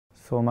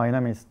So my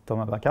name is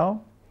Thomas Bacquart,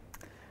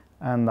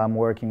 and I'm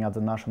working at the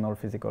National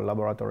Physical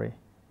Laboratory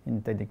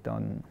in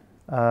Teddington.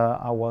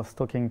 I was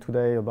talking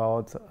today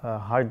about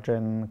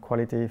hydrogen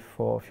quality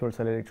for fuel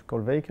cell electrical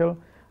vehicle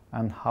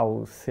and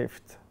how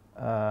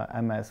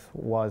SIFT-MS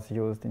was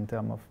used in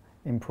terms of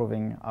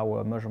improving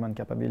our measurement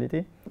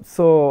capability.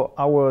 So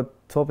our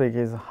topic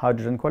is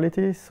hydrogen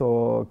quality.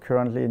 So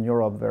currently in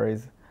Europe there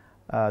is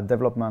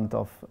development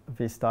of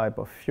this type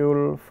of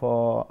fuel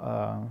for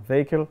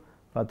vehicle,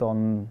 but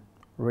on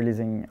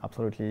releasing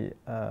absolutely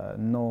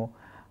no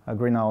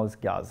greenhouse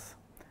gas.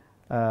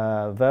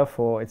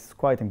 Therefore, it's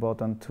quite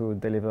important to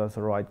deliver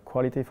the right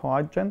quality for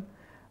hydrogen.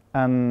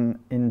 And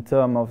in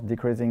terms of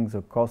decreasing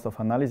the cost of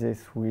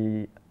analysis,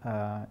 we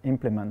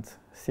implement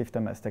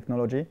SIFT-MS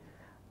technology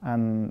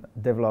and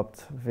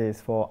developed this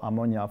for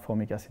ammonia,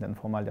 formic acid, and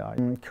formaldehyde.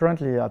 And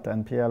currently at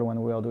NPL,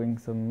 when we are doing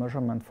the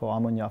measurement for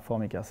ammonia,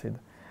 formic acid,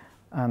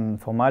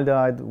 and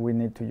formaldehyde, we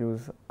need to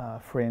use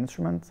 3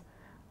 instruments,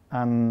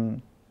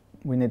 and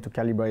we need to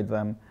calibrate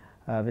them.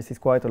 This is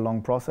quite a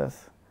long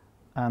process,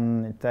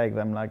 and it takes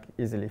them like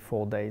easily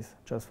 4 days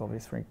just for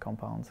these 3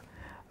 compounds.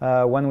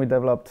 When we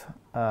developed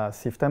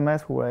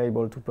SIFT-MS, we were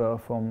able to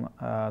perform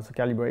the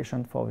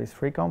calibration for these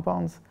 3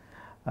 compounds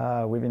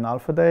within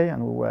half a day,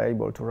 and we were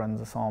able to run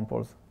the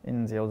samples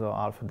in the other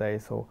half a day.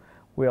 So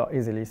we are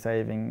easily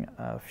saving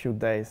a few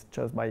days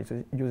just by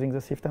using the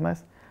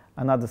SIFT-MS.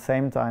 And at the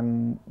same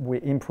time, we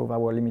improve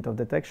our limit of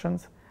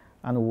detections,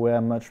 and we're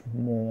much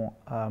more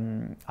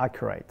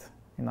accurate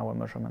in our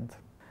measurement.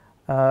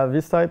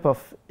 This type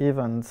of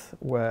event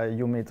where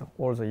you meet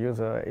all the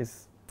users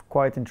is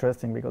quite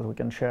interesting because we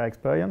can share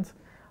experience.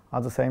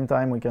 At the same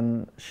time, we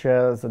can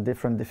share the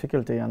different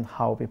difficulty and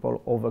how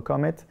people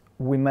overcome it.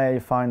 We may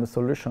find a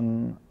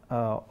solution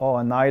or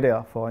an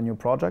idea for a new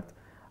project,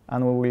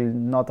 and we will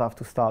not have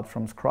to start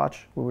from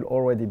scratch. We will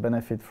already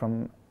benefit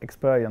from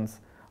experience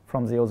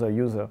from the other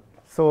user.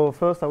 So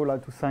first I would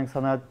like to thank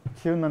Sana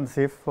Thune and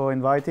SIFT for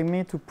inviting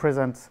me to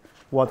present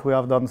what we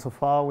have done so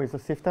far with the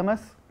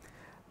SIFT-MS.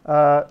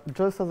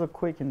 Just as a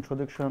quick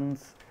introduction,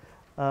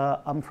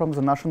 I'm from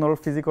the National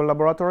Physical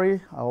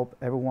Laboratory. I hope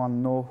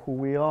everyone knows who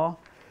we are.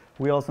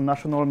 We are the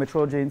National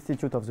Metrology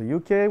Institute of the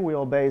UK. We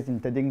are based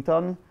in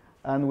Teddington,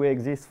 and we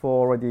exist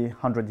for already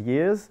 100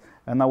 years.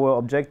 And our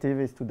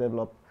objective is to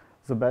develop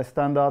the best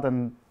standard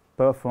and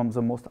perform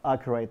the most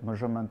accurate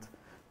measurement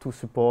to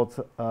support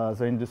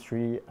the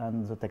industry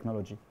and the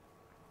technology.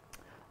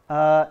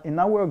 In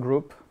our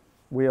group,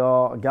 we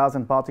are a gas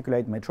and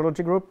particulate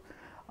metrology group.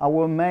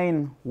 Our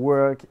main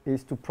work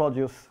is to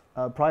produce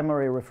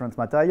primary reference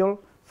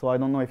material. So I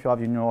don't know if you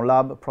have in your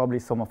lab probably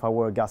some of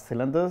our gas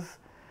cylinders.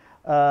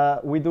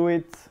 We do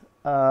it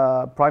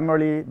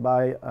primarily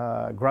by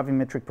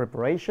gravimetric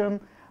preparation,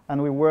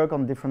 and we work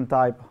on different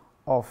type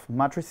of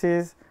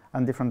matrices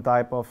and different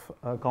type of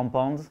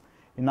compounds.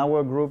 In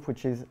our group,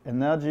 which is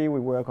energy,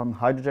 we work on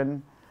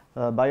hydrogen,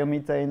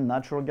 biomethane,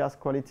 natural gas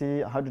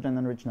quality,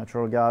 hydrogen-enriched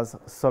natural gas,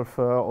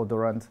 sulfur,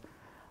 odorant,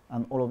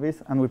 and all of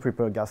this, and we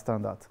prepare gas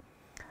standard.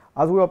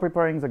 As we are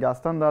preparing the gas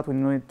standard, we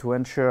need to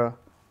ensure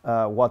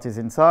what is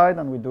inside,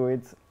 and we do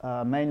it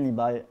mainly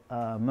by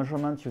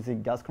measurement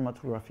using gas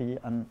chromatography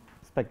and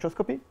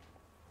spectroscopy.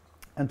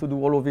 And to do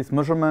all of this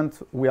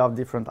measurement, we have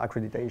different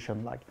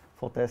accreditation, like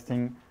for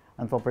testing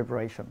and for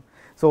preparation.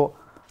 So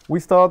we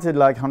started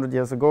like 100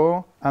 years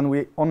ago, and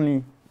we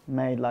only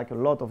made like a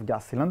lot of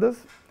gas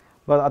cylinders.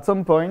 But at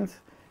some point,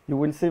 you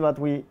will see that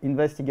we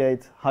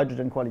investigate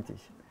hydrogen quality.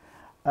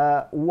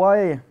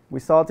 Why we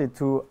started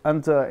to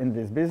enter in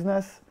this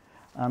business,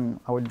 and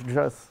I will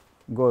just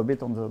go a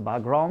bit on the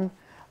background.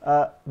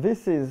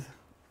 This is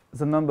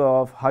the number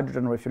of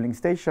hydrogen refueling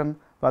stations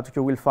that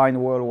you will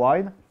find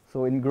worldwide.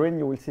 So in green,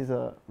 you will see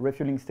the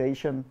refueling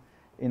station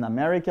in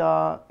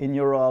America, in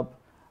Europe,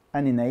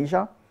 and in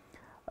Asia.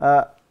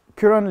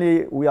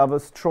 Currently, we have a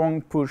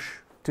strong push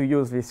to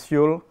use this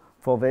fuel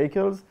for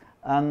vehicles.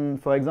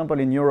 And for example,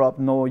 in Europe,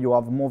 now you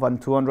have more than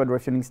 200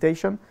 refueling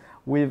stations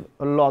with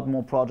a lot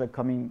more projects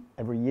coming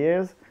every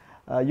year.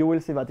 You will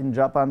see that in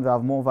Japan, they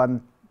have more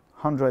than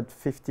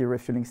 150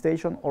 refueling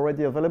stations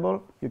already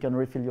available. You can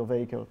refill your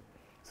vehicle.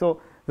 So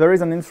there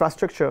is an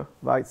infrastructure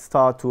that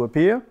starts to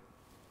appear.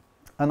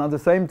 And at the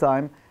same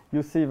time,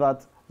 you see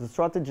that the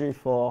strategy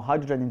for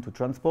hydrogen into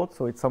transport,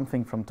 so it's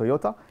something from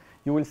Toyota,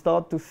 you will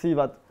start to see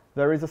that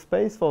there is a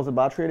space for the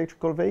battery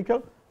electrical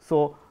vehicle,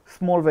 so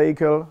small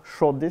vehicle,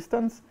 short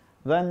distance.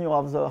 Then you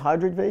have the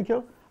hybrid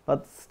vehicle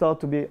that start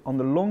to be on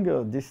the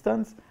longer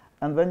distance,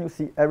 and then you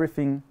see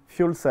everything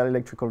fuel cell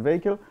electrical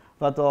vehicle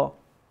that are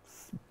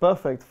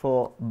perfect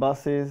for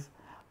buses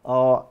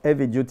or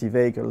heavy duty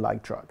vehicle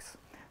like trucks.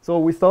 So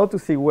we start to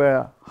see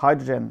where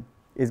hydrogen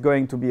is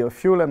going to be a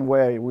fuel and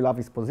where it will have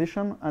its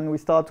position, and we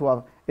start to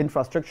have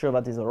infrastructure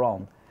that is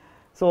around.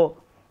 So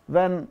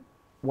then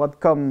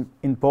what comes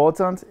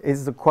important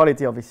is the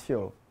quality of this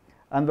fuel.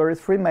 And there is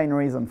 3 main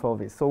reasons for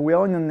this. So we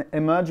are in an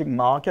emerging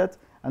market,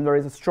 and there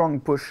is a strong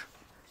push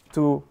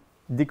to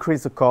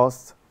decrease the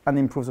cost and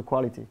improve the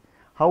quality.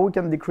 How we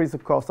can decrease the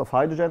cost of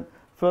hydrogen?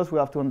 First, we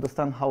have to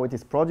understand how it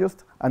is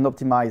produced and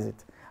optimize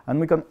it. And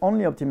we can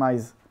only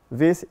optimize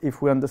this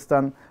if we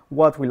understand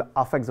what will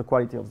affect the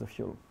quality of the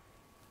fuel.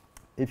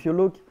 If you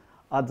look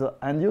at the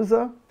end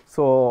user,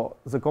 so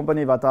the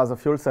company that has a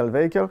fuel cell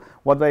vehicle,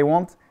 what they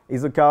want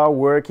is a car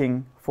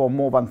working for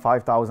more than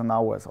 5,000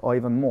 hours or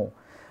even more.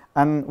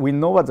 And we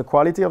know that the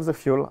quality of the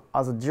fuel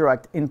has a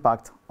direct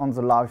impact on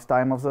the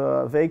lifetime of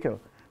the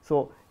vehicle.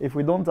 So if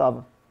we don't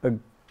have a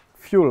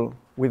fuel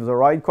with the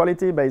right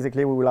quality,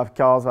 basically we will have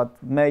cars that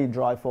may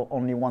drive for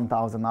only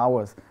 1,000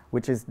 hours,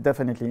 which is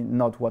definitely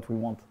not what we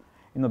want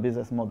in a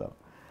business model.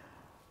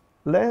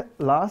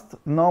 Last,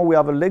 now we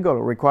have a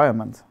legal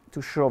requirement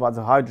to show that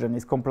the hydrogen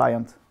is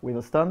compliant with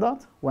the standard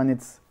when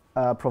it's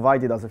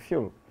provided as a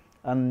fuel.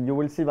 And you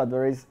will see that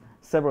there is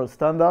several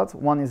standards.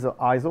 One is the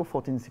ISO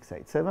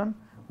 14687,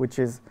 which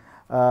is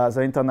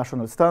the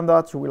international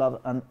standard. You will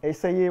have an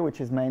SAE, which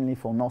is mainly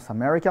for North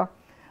America.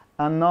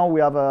 And now we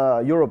have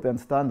a European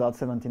standard,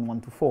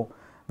 17124.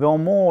 They are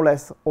more or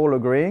less all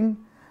agreeing,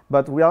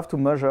 but we have to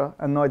measure,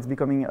 and now it's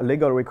becoming a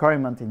legal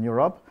requirement in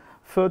Europe,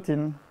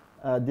 13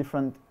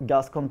 different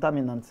gas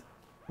contaminants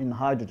in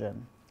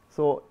hydrogen.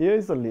 So here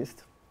is a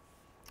list.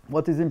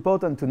 What is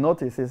important to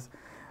notice is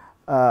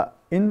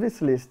in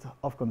this list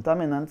of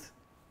contaminants,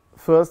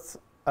 first,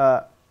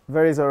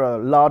 there is a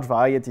large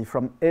variety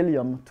from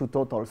helium to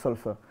total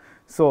sulfur.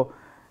 So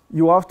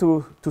you have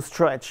to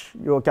stretch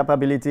your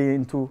capability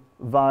into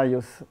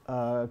various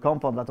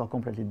compounds that are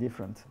completely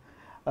different.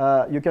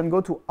 You can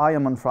go to high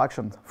amount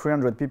fraction,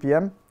 300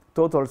 ppm.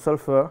 Total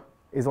sulfur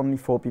is only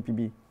 4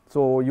 ppb.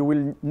 So you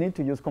will need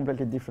to use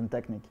completely different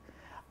technique.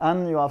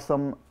 And you have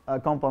some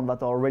compounds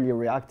that are really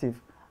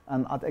reactive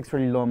and at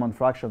extremely low amount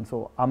fraction.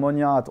 So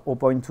ammonia at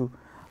 0.2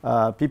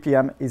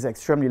 ppm is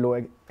extremely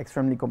low,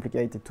 extremely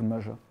complicated to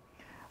measure.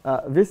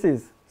 This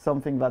is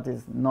something that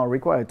is not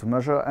required to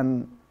measure,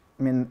 and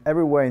I mean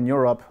everywhere in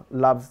Europe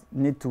labs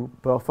need to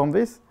perform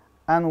this,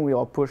 and we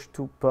are pushed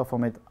to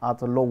perform it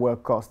at a lower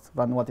cost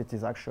than what it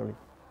is actually.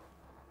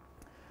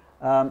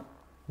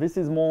 This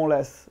is more or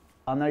less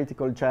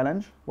analytical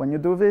challenge when you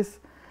do this,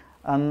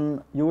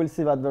 and you will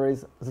see that there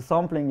is the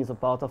sampling is a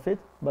part of it,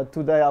 but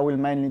today I will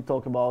mainly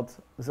talk about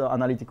the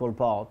analytical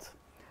part.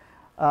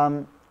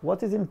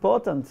 What is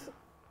important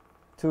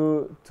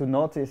to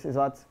notice is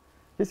that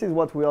this is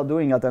what we are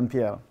doing at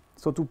NPL.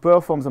 So to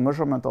perform the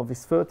measurement of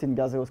this 13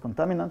 gaseous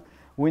contaminant,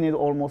 we need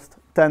almost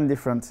 10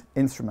 different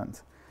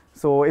instruments.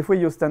 So if we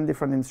use 10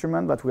 different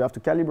instruments that we have to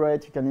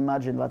calibrate, you can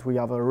imagine that we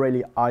have a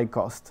really high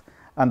cost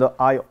and a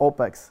high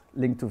OPEX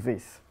linked to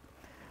this.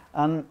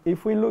 And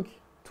if we look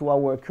to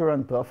our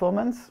current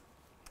performance,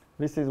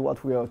 this is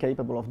what we are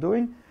capable of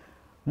doing.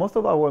 Most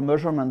of our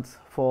measurements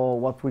for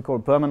what we call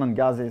permanent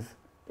gases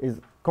is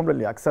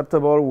completely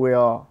acceptable. We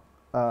are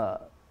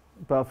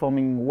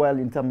performing well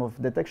in terms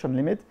of detection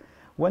limit.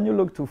 When you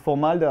look to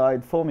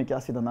formaldehyde, formic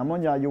acid, and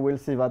ammonia, you will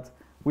see that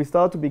we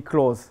start to be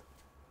close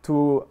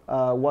to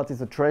what is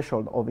the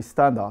threshold of the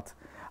standard.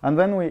 And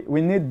then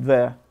we need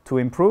there to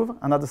improve.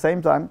 And at the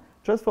same time,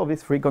 just for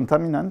these 3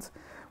 contaminants,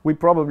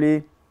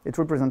 it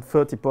represents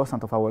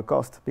 30% of our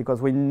cost,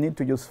 because we need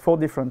to use 4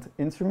 different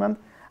instruments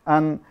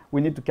and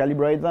we need to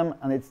calibrate them,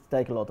 and it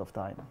takes a lot of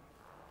time.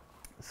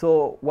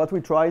 So what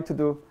we try to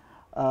do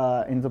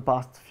in the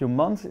past few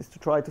months is to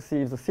try to see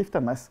if the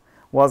SIFT-MS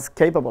was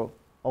capable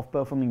of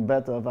performing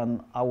better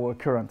than our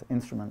current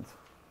instruments.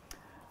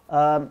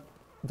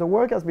 The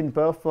work has been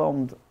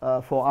performed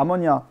for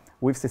ammonia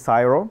with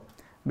CSIRO,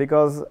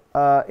 because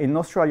in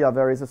Australia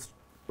there is a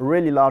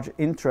really large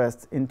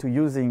interest into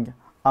using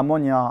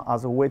ammonia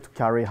as a way to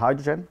carry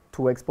hydrogen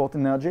to export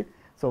energy.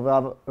 So they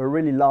have a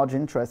really large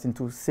interest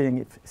into seeing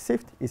if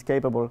SIFT is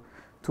capable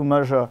to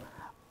measure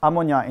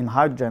ammonia in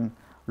hydrogen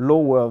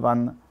lower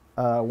than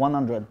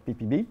 100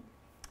 ppb.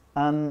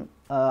 And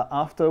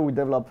after we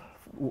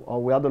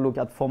had a look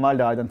at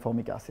formaldehyde and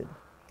formic acid.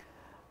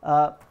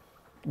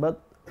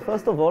 But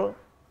first of all,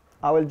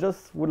 I would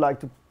like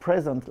to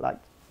present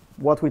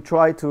what we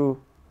try to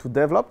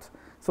develop.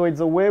 So it's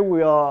the way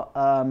we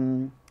are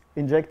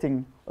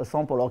injecting a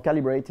sample or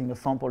calibrating a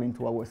sample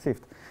into our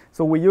SIFT.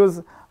 So we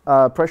use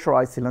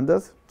pressurized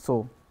cylinders,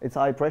 so it's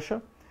high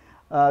pressure.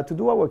 To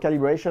do our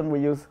calibration,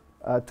 we use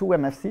 2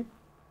 MFC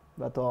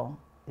that are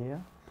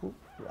here.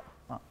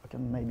 I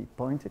can maybe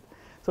point it.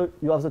 So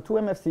you have the 2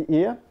 MFC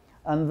here,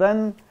 and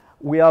then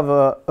we have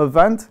a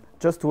vent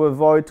just to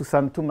avoid to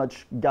send too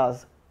much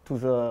gas to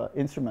the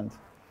instrument.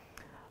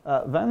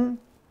 Then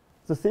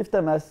the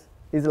SIFT-MS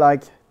is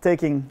like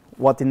taking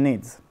what it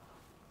needs.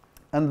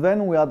 And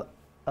then we had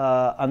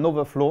an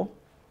overflow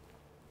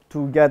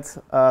to get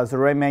the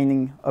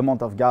remaining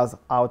amount of gas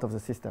out of the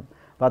system.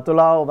 That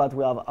allows that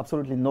we have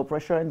absolutely no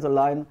pressure in the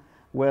line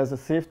where the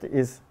SIFT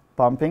is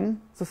pumping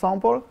the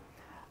sample.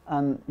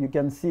 And you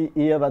can see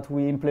here that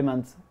we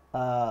implement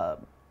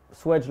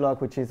swage lock,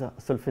 which is a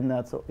sulphide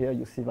net. So here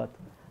you see that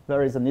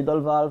there is a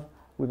needle valve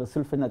with a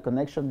sulphide net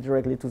connection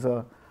directly to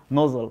the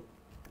nozzle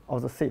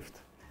of the SIFT.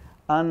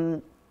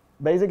 And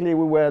basically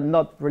we were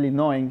not really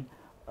knowing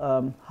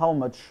how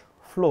much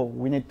flow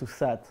we need to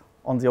set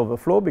on the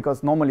overflow,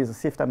 because normally the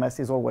SIFT-MS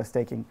is always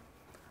taking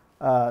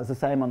the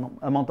same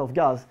amount of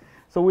gas.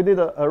 So we did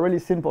a really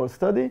simple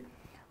study.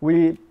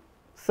 We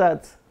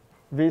set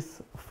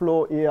this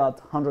flow here at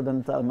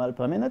 110 ml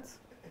per minute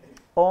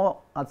or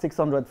at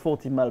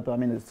 640 ml per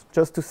minute,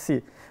 just to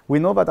see. We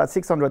know that at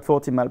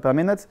 640 ml per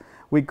minute,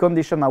 we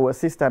condition our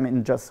system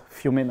in just a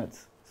few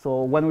minutes.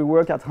 So when we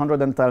work at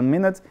 110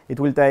 minutes, it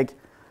will take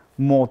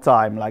more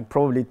time, like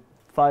probably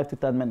 5 to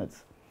 10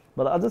 minutes.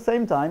 But at the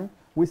same time,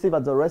 we see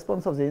that the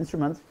response of the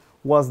instrument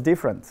was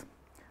different.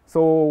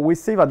 So we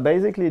see that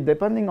basically,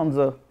 depending on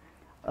the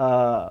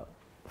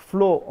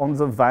flow on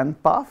the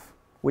vent path,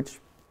 which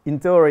in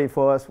theory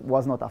for us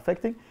was not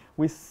affecting,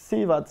 we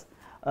see that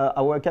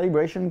our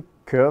calibration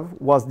curve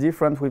was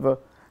different with a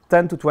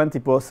 10 to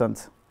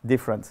 20%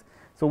 difference.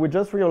 So we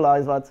just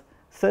realized that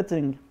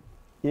setting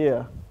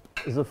here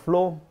the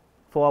flow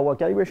for our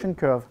calibration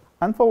curve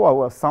and for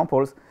our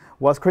samples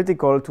was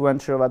critical to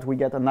ensure that we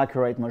get an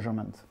accurate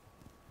measurement.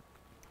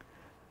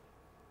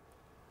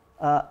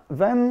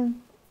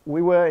 Then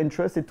we were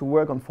interested to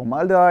work on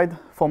formaldehyde.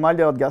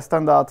 Formaldehyde gas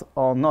standards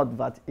are not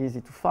that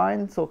easy to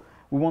find, so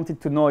we wanted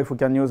to know if we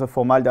can use a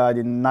formaldehyde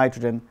in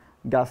nitrogen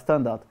gas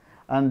standard.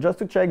 And just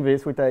to check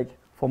this, we take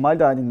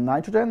formaldehyde in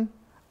nitrogen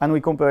and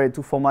we compare it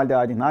to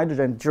formaldehyde in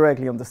hydrogen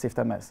directly on the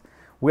SIFT-MS.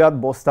 We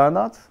had both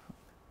standards.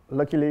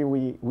 Luckily,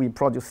 we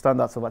produce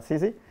standards, so that's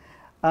easy.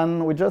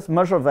 And we just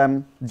measure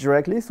them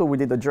directly, so we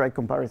did a direct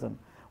comparison.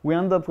 We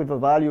end up with a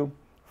value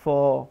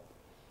for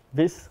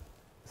this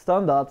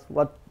standard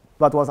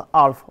that was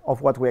half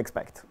of what we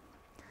expect.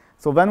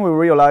 So then we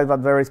realized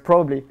that there is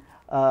probably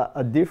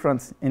a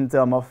difference in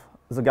terms of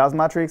the gas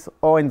matrix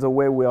or in the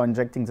way we are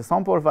injecting the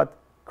sample that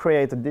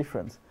create a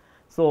difference.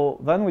 So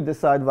then we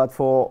decide that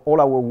for all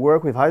our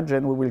work with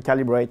hydrogen, we will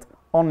calibrate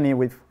only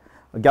with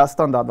a gas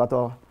standard that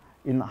are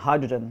in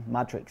hydrogen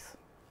matrix.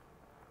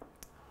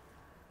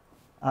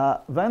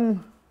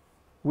 Then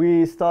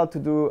we start to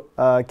do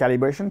a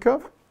calibration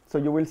curve. So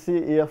you will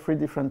see here 3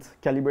 different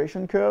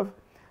calibration curves.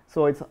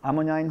 So it's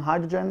ammonia in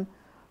hydrogen,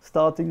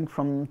 starting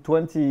from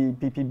 20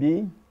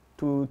 ppb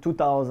to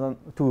 2000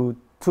 to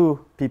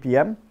 2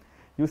 ppm.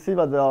 You see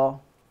that they are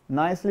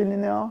nicely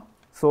linear,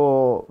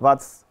 so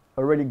that's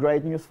a really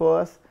great news for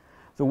us.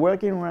 The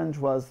working range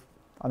was,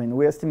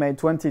 we estimate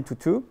 20 to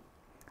 2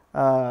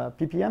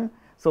 ppm,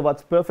 so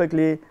that's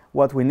perfectly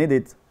what we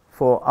needed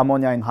for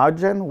ammonia in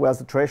hydrogen, where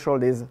the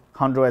threshold is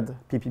 100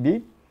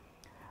 ppb.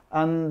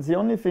 And the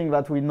only thing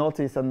that we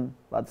notice, and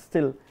that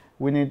still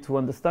we need to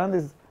understand,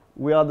 is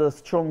we had a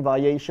strong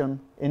variation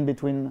in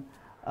between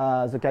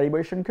the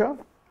calibration curve,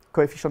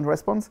 coefficient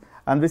response,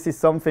 and this is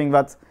something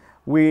that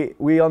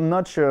we are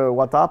not sure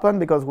what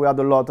happened because we had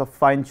a lot of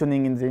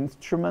fine-tuning in the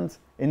instrument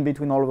in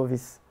between all of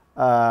this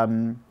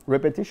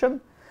repetition.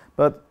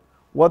 But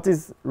what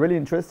is really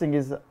interesting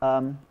is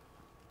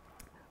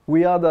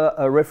we had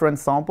a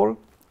reference sample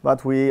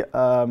that we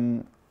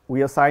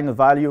assign a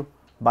value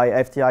by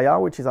FTIR,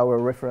 which is our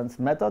reference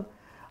method,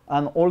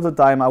 and all the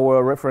time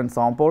our reference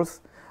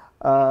samples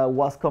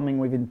was coming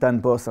within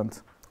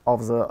 10%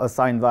 of the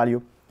assigned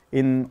value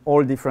in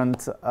all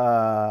different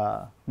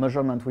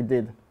measurements we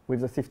did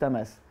with the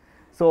SIFT-MS.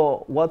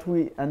 So what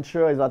we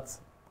ensure is that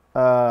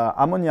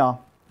ammonia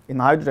in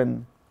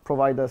hydrogen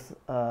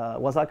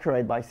was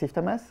accurate by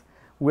SIFT-MS.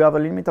 We have a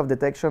limit of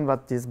detection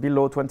that is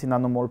below 20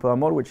 nanomole per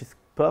mole, which is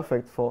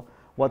perfect for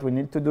what we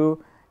need to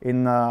do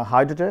in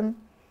hydrogen.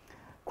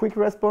 Quick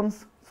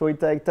response, so it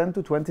takes 10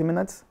 to 20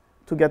 minutes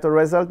to get a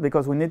result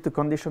because we need to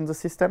condition the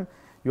system.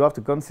 You have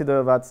to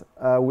consider that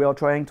we are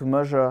trying to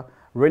measure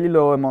really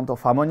low amount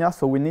of ammonia,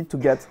 so we need to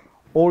get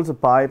all the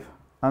pipe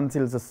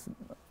until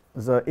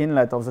the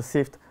inlet of the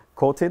SIFT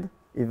coated,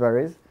 if there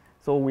is.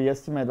 So we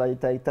estimate that it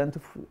takes 10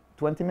 to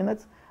 20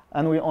 minutes,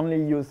 and we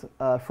only use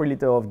 3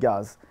 liters of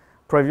gas.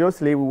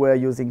 Previously, we were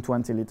using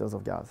 20 liters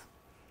of gas.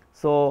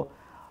 So,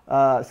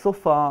 so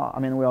far,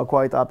 we are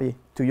quite happy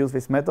to use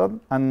this method,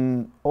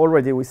 and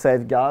already we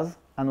save gas,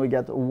 and we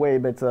get a way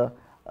better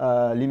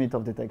limit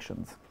of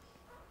detections.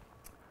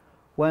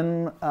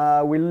 When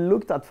we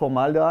looked at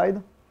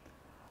formaldehyde,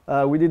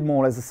 we did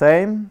more or less the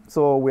same.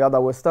 So we had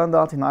our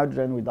standard in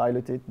hydrogen, we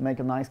diluted, make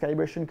a nice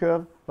calibration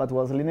curve that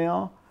was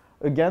linear.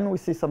 Again, we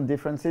see some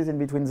differences in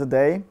between the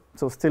day,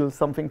 so still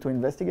something to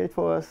investigate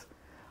for us.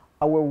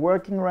 Our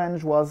working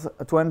range was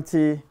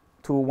 20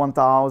 to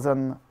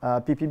 1000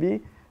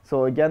 ppb.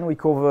 So again, we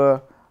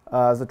cover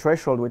the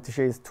threshold, which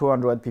is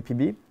 200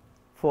 ppb.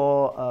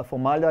 For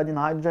formaldehyde in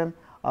hydrogen,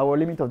 our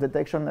limit of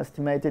detection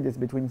estimated is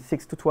between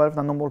 6 to 12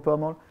 nanomole per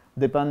mole,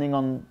 depending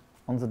on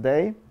the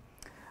day.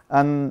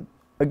 And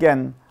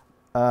again,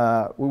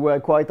 we were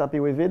quite happy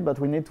with it, but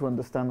we need to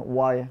understand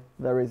why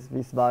there is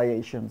these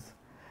variations.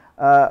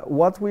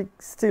 What we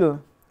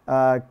still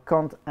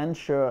can't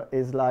ensure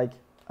is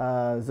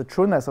the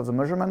trueness of the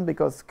measurement,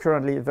 because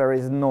currently there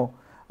is no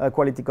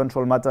quality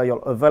control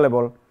material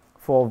available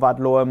for that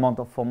low amount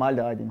of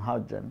formaldehyde in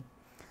hydrogen.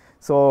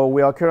 So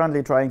we are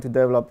currently trying to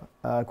develop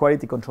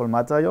quality control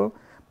material,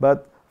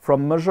 but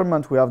from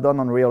measurement we have done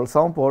on real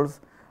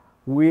samples,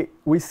 we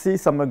see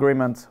some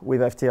agreement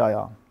with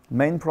FTIR.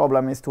 Main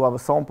problem is to have a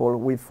sample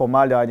with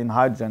formaldehyde in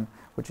hydrogen,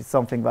 which is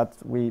something that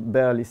we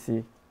barely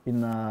see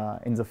in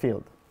the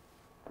field.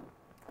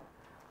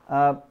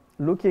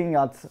 Looking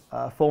at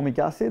formic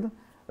acid,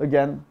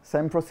 again,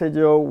 same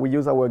procedure. We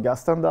use our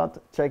gas standard,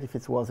 check if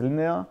it was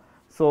linear.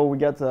 So we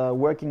get a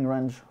working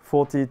range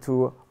 40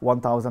 to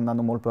 1000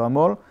 nanomole per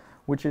mole,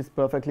 which is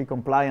perfectly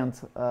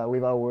compliant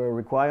with our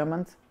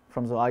requirement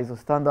from the ISO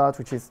standard,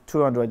 which is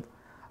 200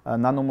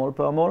 nanomole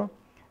per mole.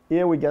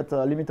 Here we get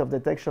a limit of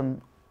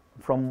detection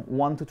from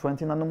 1 to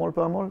 20 nanomole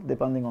per mole,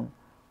 depending on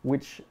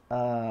which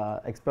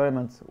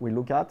experiment we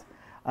look at.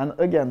 And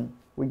again,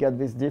 we get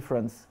this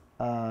difference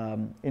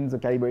in the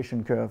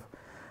calibration curve.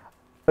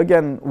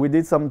 Again, we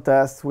did some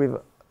tests with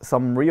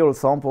some real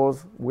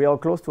samples. We are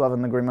close to have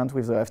an agreement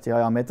with the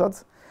FTIR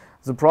methods.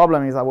 The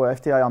problem is our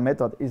FTIR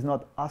method is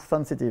not as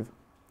sensitive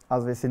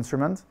as this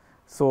instrument.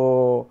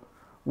 So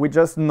we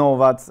just know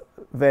that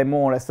they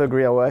more or less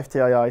agree. Our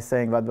FTIR is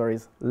saying that there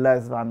is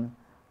less than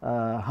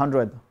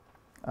 100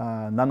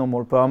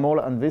 nanomole per mole,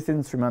 and this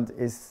instrument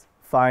is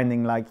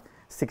finding like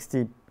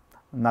 60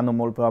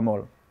 nanomole per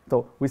mole.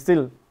 So we're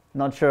still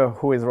not sure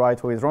who is right,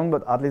 who is wrong,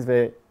 but at least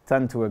they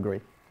tend to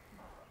agree.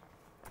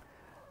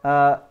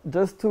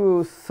 Just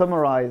to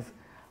summarize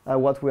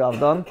what we have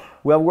done,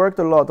 we have worked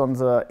a lot on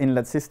the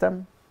inlet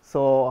system.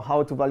 So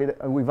how to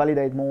validate, we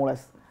validate more or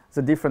less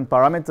the different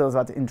parameters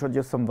that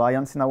introduce some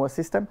variance in our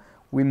system.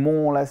 We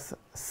more or less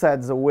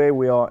set the way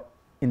we are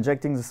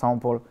injecting the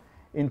sample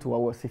into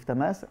our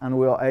SIFT-MS, and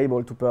we are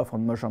able to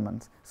perform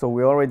measurements. So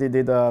we already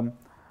did a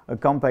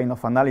campaign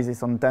of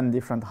analysis on 10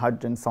 different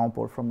hydrogen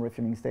samples from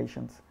refueling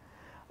stations.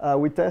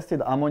 We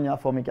tested ammonia,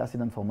 formic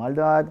acid, and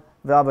formaldehyde.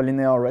 They have a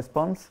linear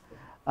response,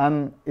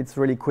 and it's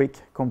really quick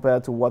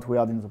compared to what we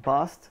had in the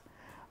past.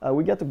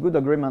 We get a good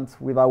agreement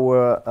with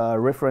our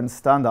reference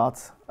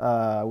standards,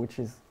 which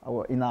is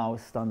our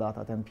in-house standard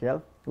at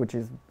NPL, which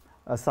is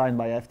assigned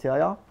by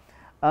FTIR,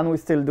 and we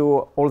still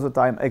do all the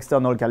time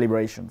external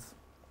calibrations.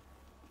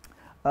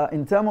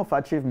 In terms of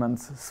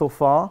achievements so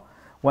far,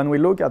 when we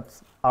look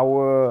at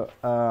our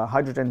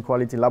hydrogen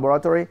quality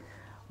laboratory,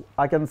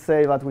 I can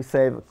say that we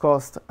save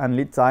cost and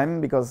lead time,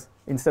 because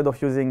instead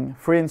of using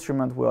 3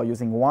 instruments, we are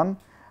using 1,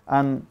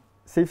 and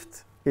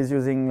SIFT is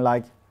using,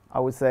 like, I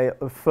would say,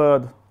 a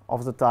third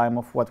of the time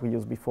of what we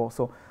used before.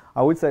 So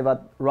I would say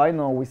that right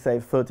now we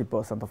save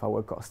 30% of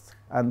our costs,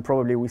 and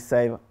probably we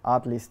save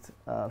at least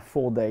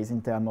 4 days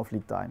in terms of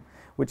lead time,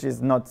 which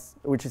is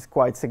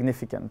quite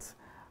significant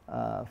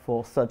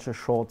for such a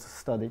short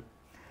study.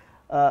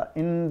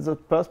 In the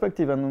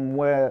perspective and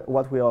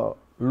what we are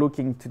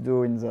looking to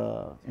do in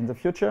the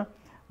future,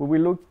 we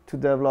will look to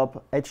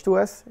develop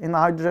H2S in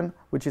hydrogen,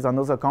 which is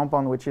another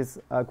compound which is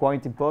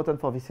quite important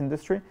for this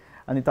industry,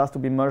 and it has to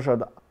be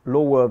measured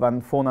lower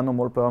than 4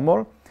 nanomole per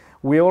mole.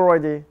 We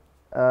already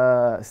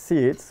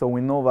see it, so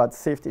we know that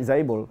SIFT is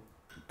able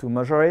to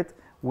measure it.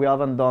 We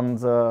haven't done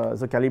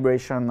the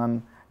calibration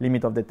and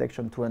limit of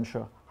detection to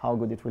ensure how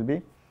good it will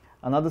be.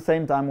 And at the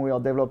same time, we are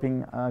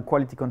developing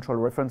quality control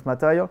reference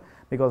material,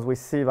 because we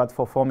see that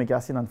for formic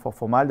acid and for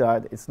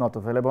formaldehyde, it's not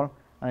available,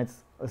 and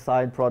it's a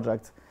side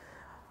project.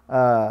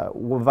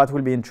 That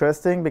will be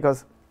interesting,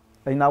 because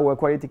in our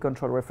quality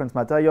control reference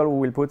material,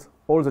 we will put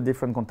all the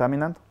different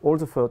contaminants, all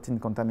the 13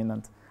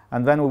 contaminants,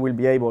 and then we will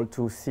be able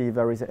to see if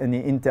there is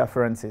any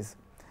interferences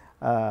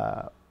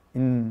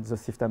in the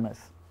SIFT-MS.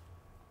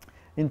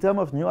 In terms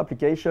of new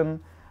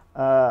application,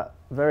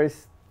 there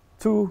is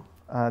 2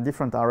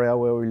 different areas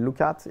where we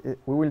look at.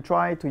 We will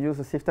try to use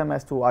the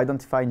SIFT-MS to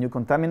identify new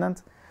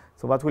contaminants.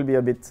 So that will be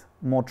a bit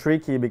more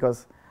tricky,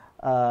 because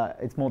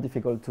it's more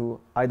difficult to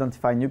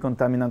identify new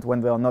contaminants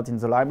when they are not in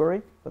the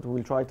library, but we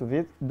will try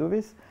to do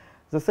this.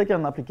 The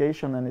second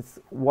application, and it's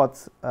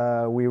what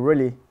we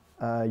really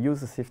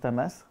use the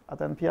SIFT-MS at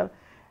NPL,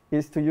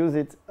 is to use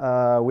it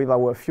with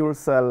our fuel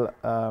cell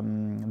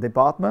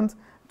department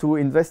to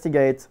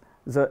investigate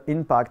the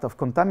impact of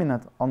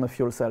contaminant on the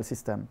fuel cell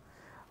system.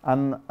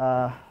 And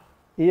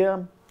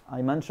here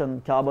I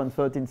mentioned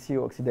carbon-13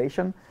 CO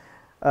oxidation.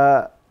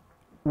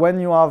 When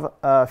you have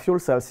a fuel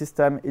cell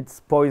system,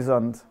 it's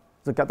poisoned,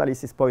 the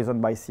catalyst is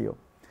poisoned by CO.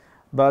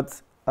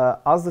 But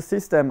as the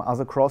system has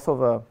a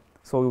crossover,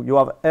 so you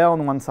have air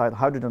on one side,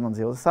 hydrogen on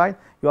the other side,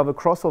 you have a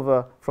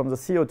crossover from the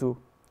CO2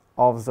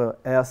 of the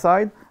air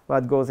side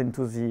that goes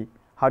into the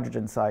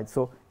hydrogen side.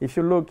 So if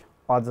you look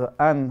at the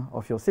end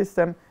of your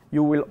system,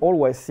 you will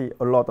always see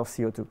a lot of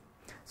CO2.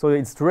 So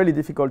it's really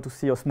difficult to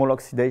see a small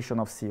oxidation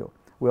of CO.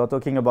 We are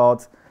talking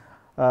about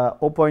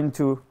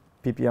 0.2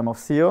 ppm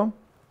of CO,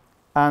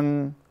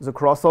 and the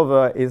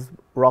crossover is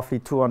roughly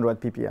 200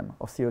 ppm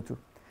of CO2.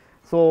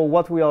 So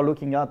what we are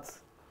looking at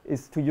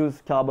is to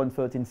use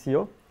carbon-13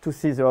 CO to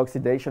see the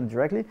oxidation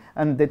directly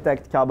and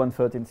detect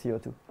carbon-13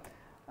 CO2.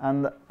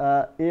 And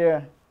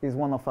here is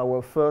one of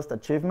our first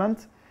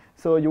achievements.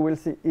 So you will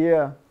see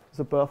here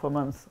the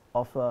performance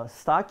of a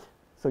stack.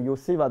 So you'll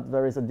see that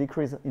there is a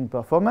decrease in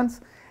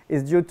performance.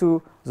 It's due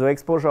to the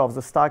exposure of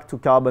the stack to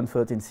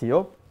carbon-13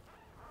 CO.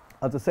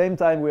 At the same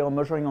time, we are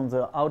measuring on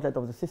the outlet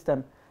of the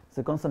system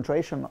the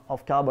concentration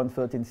of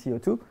carbon-13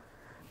 CO2.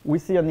 We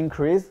see an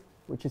increase,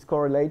 which is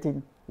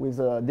correlating with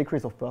a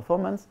decrease of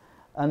performance.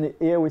 And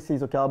here we see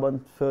the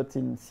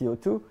carbon-13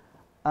 CO2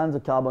 and the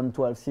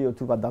carbon-12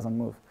 CO2 that doesn't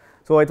move.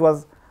 So it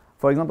was,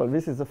 for example,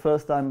 this is the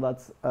first time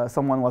that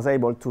someone was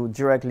able to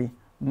directly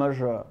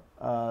measure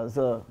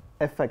the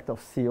effect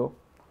of CO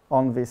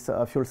on this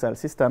fuel cell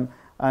system,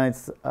 and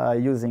it's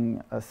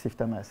using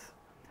SIFT-MS.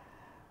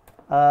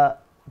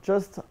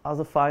 Just as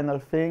a final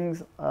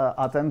things,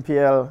 at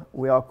NPL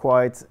we are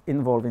quite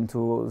involved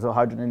into the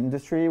hydrogen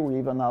industry.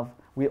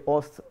 We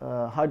host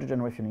a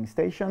hydrogen refueling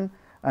station,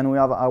 and we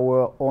have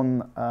our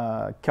own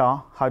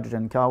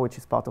hydrogen car, which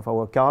is part of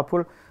our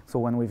carpool. So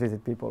when we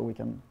visit people, we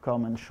can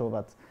come and show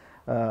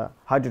that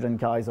hydrogen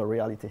car is a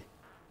reality.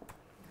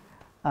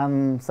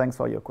 And thanks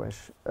for your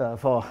question,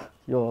 for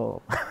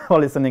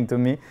listening to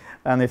me.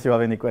 And if you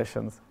have any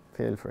questions,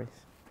 feel free.